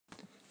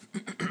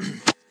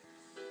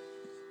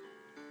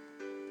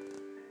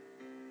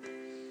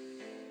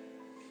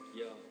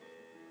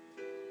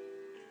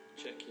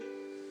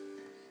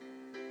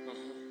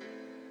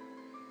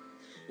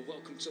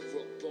Welcome to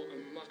rock bottom,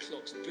 my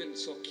clock's been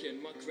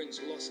talking. My grin's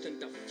lost in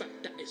the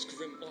fact that it's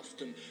grim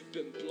often.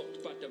 Been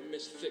blocked by the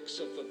misfix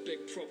of a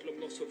big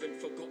problem, lost within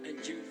forgotten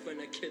youth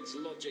and a kid's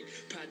logic.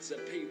 Pads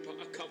of paper,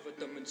 I covered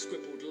them in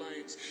scribbled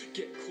lines.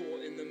 Get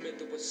caught in the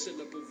middle of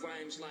syllable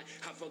rhymes like,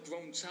 have I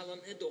grown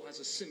talented or has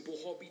a simple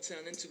hobby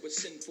turned into a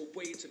sinful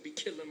way to be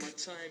killing my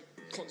time?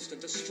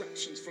 Constant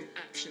distractions from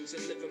actions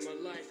and living my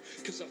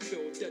life, cause I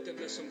feel dead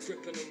unless I'm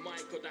gripping a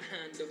mic or the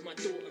hand of my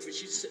daughter as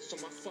she sits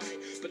on my thigh.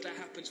 But that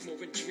happens more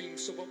in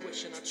dreams, so I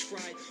wish and I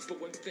tried.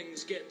 But when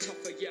things get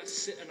tougher, yeah, I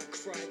sit and I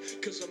cry,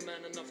 cause I'm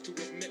man enough to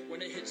admit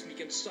when it hits me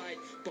inside.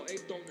 But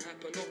it don't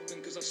happen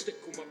often cause I stick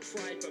with my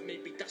pride. But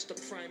maybe that's the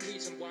prime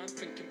reason why I'm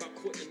thinking about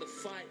quitting the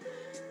fight.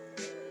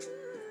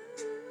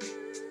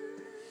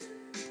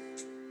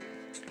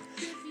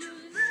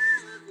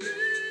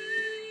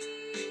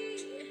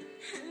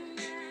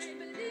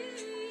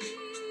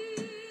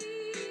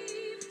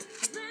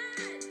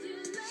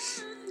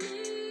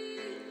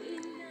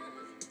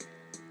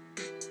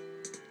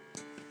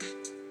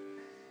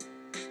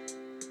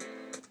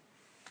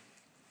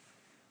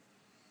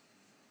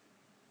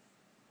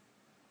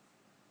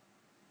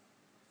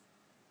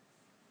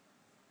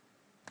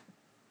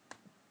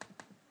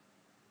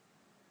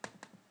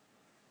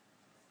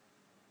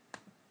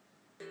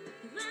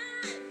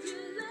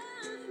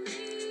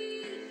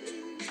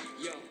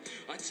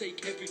 I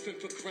take everything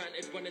for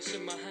granted when it's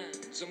in my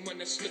hands, and when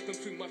they're slipping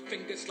through my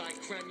fingers like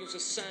granules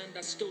of sand.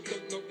 I still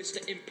don't notice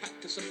the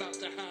impact it's about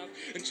to have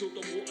until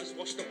the water's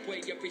washed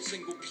away every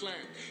single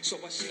plan. So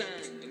I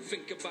stand and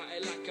think about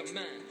it like a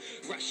man,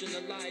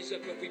 rationalize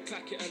every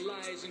packet of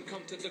lies, and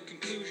come to the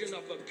conclusion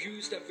I've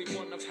abused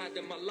everyone I've had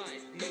in my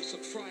life. No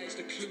surprise,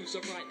 the clues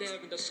are right there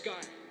in the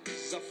sky.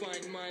 I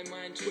find my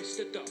mind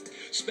twisted up.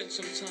 Spent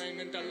some time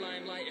in the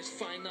limelight, it's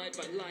finite,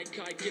 but like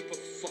I give a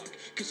fuck.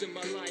 Cause in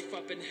my life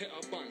I've been hit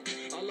a bunch.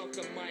 I love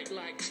the mic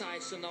like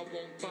Tyson, I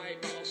won't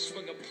bite, but I'll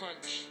swing a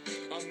punch.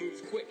 I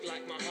move quick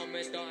like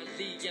Muhammad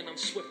Ali, and I'm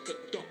swift to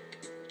duck.